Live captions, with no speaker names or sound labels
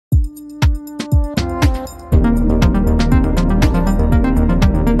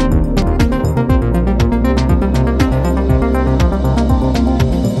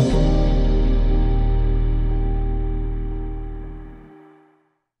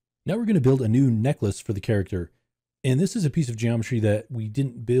Now we're going to build a new necklace for the character. And this is a piece of geometry that we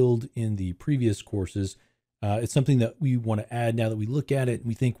didn't build in the previous courses. It's something that we want to add now that we look at it and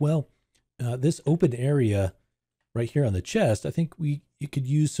we think, well, this open area right here on the chest, I think you could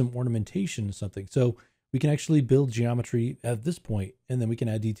use some ornamentation or something. So we can actually build geometry at this point, and then we can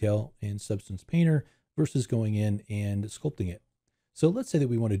add detail in Substance Painter versus going in and sculpting it. So let's say that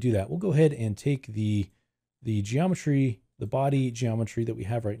we want to do that. We'll go ahead and take the geometry, the body geometry that we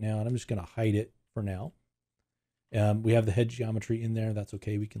have right now, and I'm just going to hide it for now. We have the head geometry in there. That's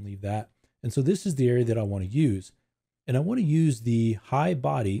okay. We can leave that. And so this is the area that I want to use. And I want to use the high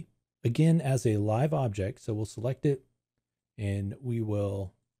body, again, as a live object. So we'll select it, and we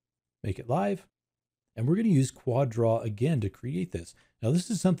will make it live. And we're going to use quad draw again to create this. Now, this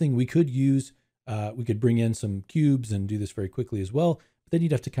is something we could use. We could bring in some cubes and do this very quickly as well. But then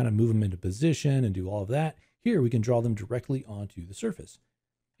you'd have to kind of move them into position and do all of that. Here, we can draw them directly onto the surface.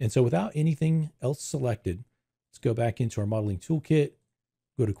 And so without anything else selected, let's go back into our modeling toolkit,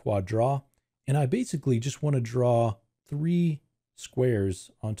 go to quad draw. And I basically just want to draw 3 squares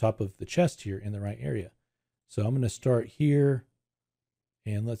on top of the chest here in the right area. So I'm going to start here,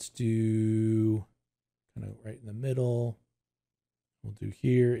 and let's do kind of right in the middle. We'll do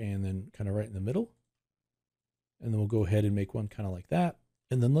here and then kind of right in the middle. And then we'll go ahead and make one kind of like that.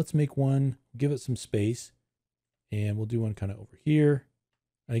 And then let's make one, give it some space, and we'll do one kind of over here.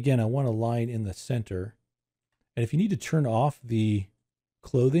 And again, I want a line in the center. And if you need to turn off the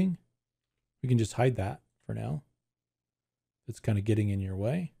clothing, we can just hide that for now. It's kind of getting in your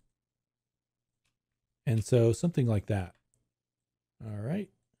way. And so something like that. All right.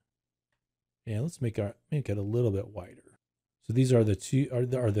 And let's make it a little bit wider. So these are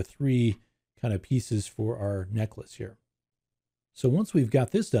the 3 kind of pieces for our necklace here. So once we've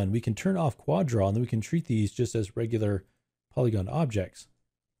got this done, we can turn off quad draw, and then we can treat these just as regular polygon objects.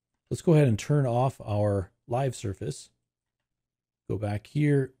 Let's go ahead and turn off our live surface. Go back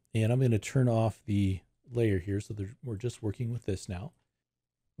here, and I'm going to turn off the layer here so that we're just working with this now.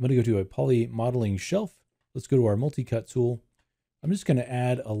 I'm going to go to a poly modeling shelf. Let's go to our multi-cut tool. I'm just going to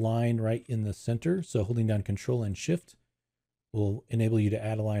add a line right in the center. So holding down Control and Shift will enable you to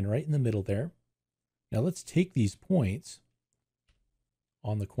add a line right in the middle there. Now let's take these points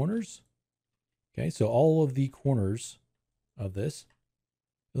on the corners. Okay, so all of the corners of this.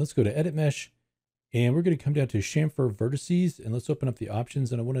 Let's go to Edit Mesh, and we're going to come down to chamfer vertices, and let's open up the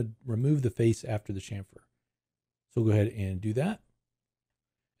options, and I want to remove the face after the chamfer. So we'll go ahead and do that.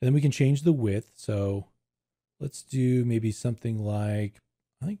 And then we can change the width. So let's do maybe something like,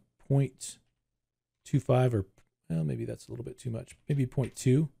 I think 0.25, or well, maybe that's a little bit too much. Maybe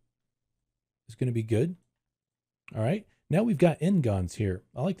 0.2 is going to be good. All right. Now we've got n-gons here.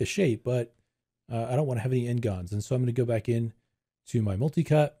 I like the shape, but I don't want to have any n-gons. And so I'm going to go back in to my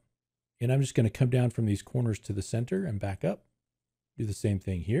multi-cut, and I'm just going to come down from these corners to the center and back up. Do the same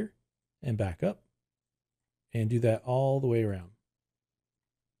thing here and back up, and do that all the way around.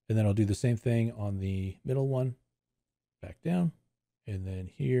 And then I'll do the same thing on the middle one, back down, and then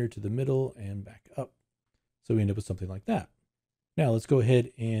here to the middle and back up. So we end up with something like that. Now let's go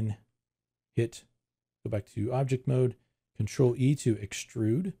ahead and go back to object mode, Control E to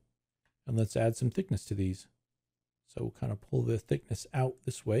extrude, and let's add some thickness to these. So we'll kind of pull the thickness out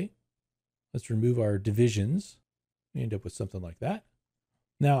this way. Let's remove our divisions. We end up with something like that.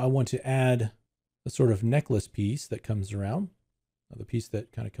 Now I want to add a sort of necklace piece that comes around, the piece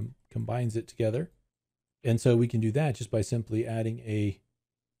that kind of combines it together. And so we can do that just by simply adding a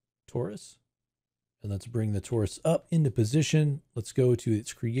torus. And let's bring the torus up into position. Let's go to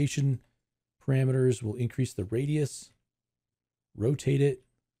its creation parameters. We'll increase the radius, rotate it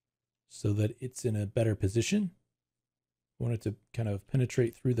so that it's in a better position. We want it to kind of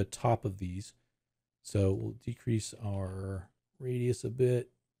penetrate through the top of these. So we'll decrease our radius a bit.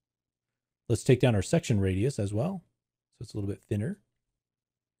 Let's take down our section radius as well, so it's a little bit thinner.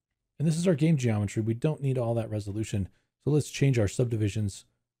 And this is our game geometry. We don't need all that resolution. So let's change our subdivisions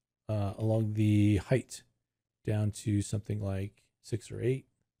along the height down to something like 6 or 8.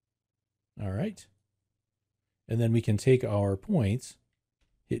 All right. And then we can take our points,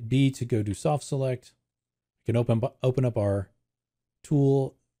 hit B to go do soft select. We can open up our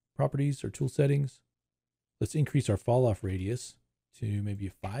tool properties or tool settings. Let's increase our fall off radius to maybe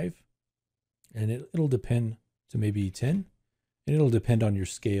 5. And it'll depend to maybe 10. And it'll depend on your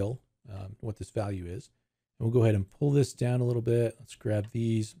scale, what this value is. And we'll go ahead and pull this down a little bit. Let's grab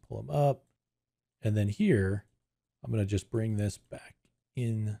these, pull them up. And then here, I'm going to just bring this back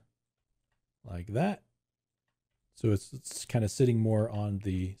in like that. So it's kind of sitting more on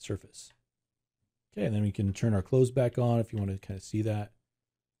the surface. Okay, and then we can turn our clothes back on if you want to kind of see that.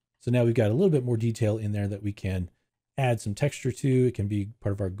 So now we've got a little bit more detail in there that we can add some texture to. It can be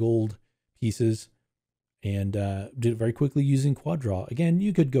part of our gold pieces, and did it very quickly using Quad Draw. Again,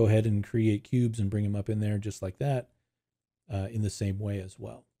 you could go ahead and create cubes and bring them up in there just like that in the same way as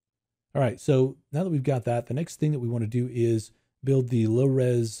well. All right, so now that we've got that, the next thing that we want to do is build the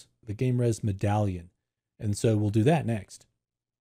the game res medallion. And so we'll do that next.